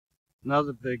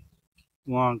Another big,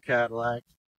 long Cadillac.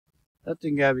 That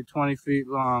thing gotta be 20 feet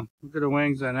long. Look at the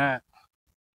wings on that.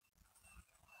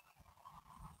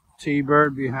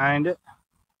 T-Bird behind it.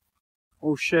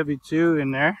 Old Chevy 2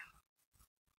 in there.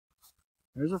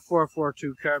 There's a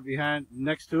 442 car behind,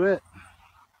 next to it.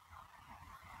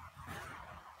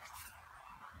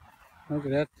 Look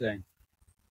at that thing.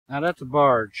 Now that's a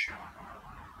barge.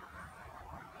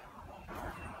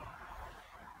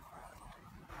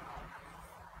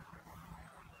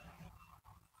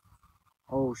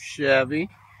 Old Chevy.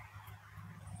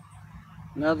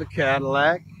 Another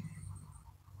Cadillac.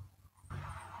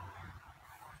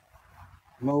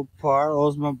 MOPAR,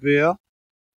 Oldsmobile.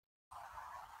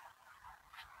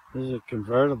 This is a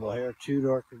convertible here,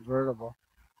 two-door convertible.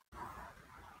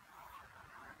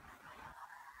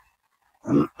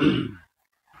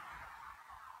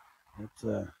 It's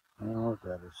I don't know what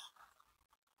that is.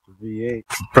 It's a V8.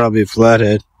 Probably a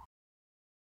flathead.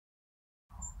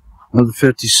 Another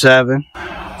 57.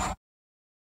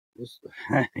 This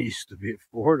used to be a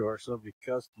four-door. Somebody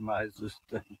customized this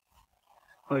thing.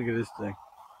 Look at this thing.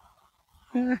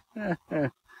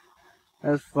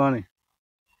 That's funny.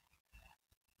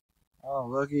 Oh,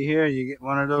 looky here. You get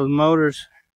one of those motors.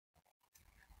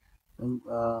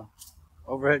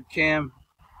 Overhead cam.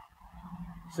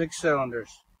 6 cylinders.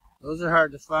 Those are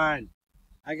hard to find.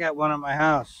 I got one at my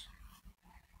house.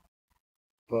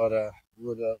 But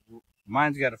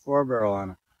mine's got a 4-barrel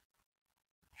on it.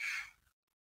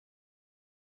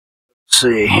 Let's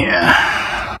see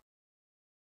here.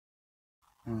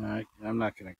 I'm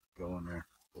not going to go in there.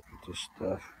 Look at this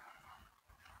stuff.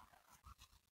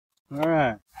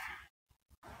 Alright.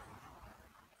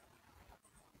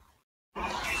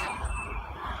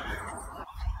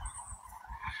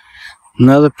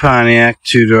 Another Pontiac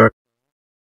 2-door.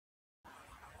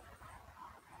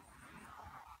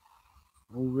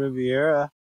 Old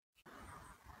Riviera.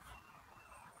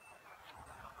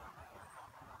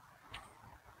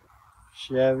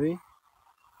 Chevy.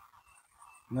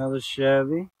 Another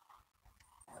Chevy.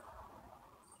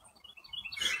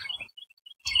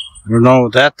 I don't know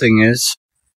what that thing is.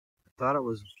 I thought it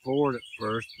was a Ford at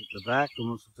first, but the back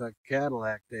almost looks like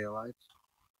Cadillac taillights.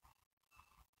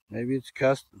 Maybe it's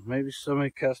custom. Maybe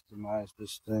somebody customized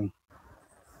this thing.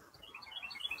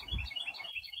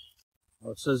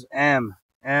 Oh, it says M.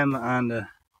 M on the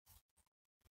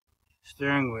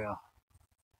steering wheel.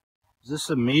 Is this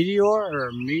a Meteor or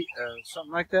a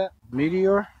something like that?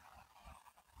 Meteor?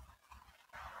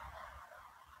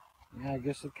 Yeah, I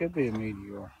guess it could be a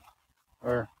Meteor.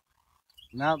 Or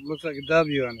now it looks like a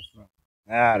W on the front.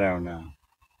 I don't know.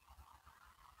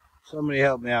 Somebody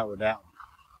help me out with that one.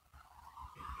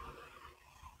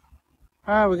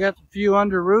 Alright, we got the view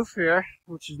under roof here,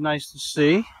 which is nice to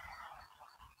see.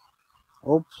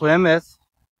 Old Plymouth.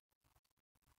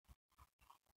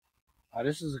 Oh,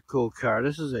 this is a cool car.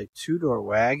 This is a 2-door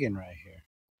wagon right here.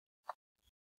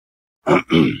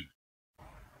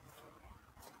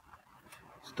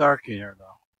 It's dark in here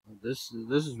though. This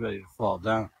is ready to fall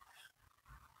down.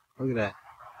 Look at that.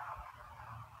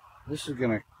 This is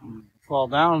gonna fall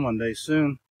down one day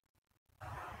soon.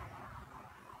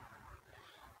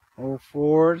 Old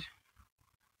Ford.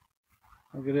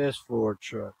 Look at this Ford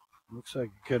truck. Looks like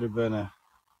it could have been a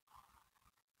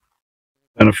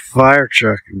fire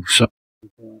truck or something.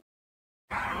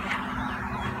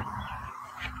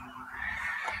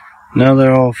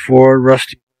 Another old Ford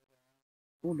rusty.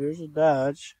 Oh, there's a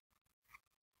Dodge.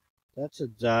 That's a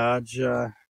Dodge.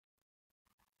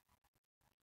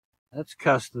 That's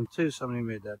custom too. Somebody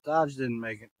made that. Dodge didn't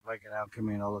make it like an El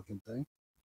Camino looking thing.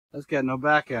 That's got no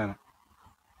back on it.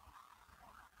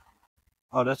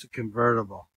 Oh, that's a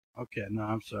convertible. Okay, no,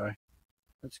 I'm sorry.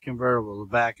 That's a convertible.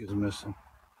 The back is missing.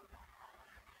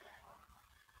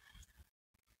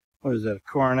 What is that, a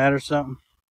Coronet or something?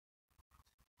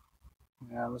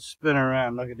 Yeah, let's spin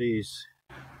around. Look at these.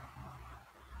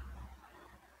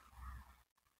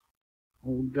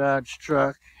 Old Dodge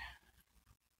truck.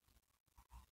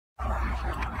 A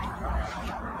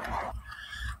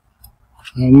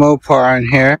MOPAR in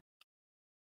here.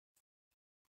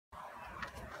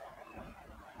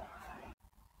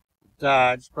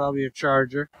 Dodge, probably a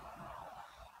Charger.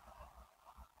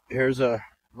 Here's what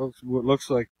looks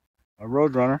like a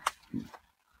Roadrunner.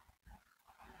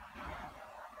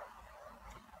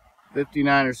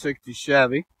 59 or 60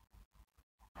 Chevy.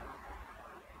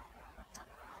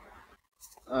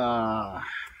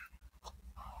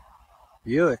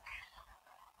 Buick.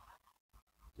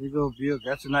 Big old Buick.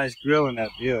 That's a nice grill in that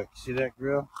Buick. See that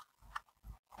grill?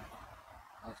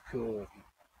 That's cool looking.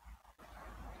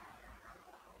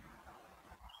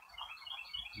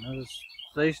 Another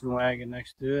station wagon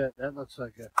next to it. That looks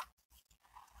like a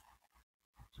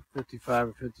 55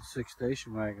 or 56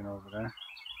 station wagon over there.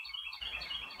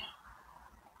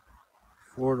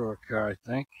 Four-door car, I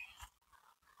think.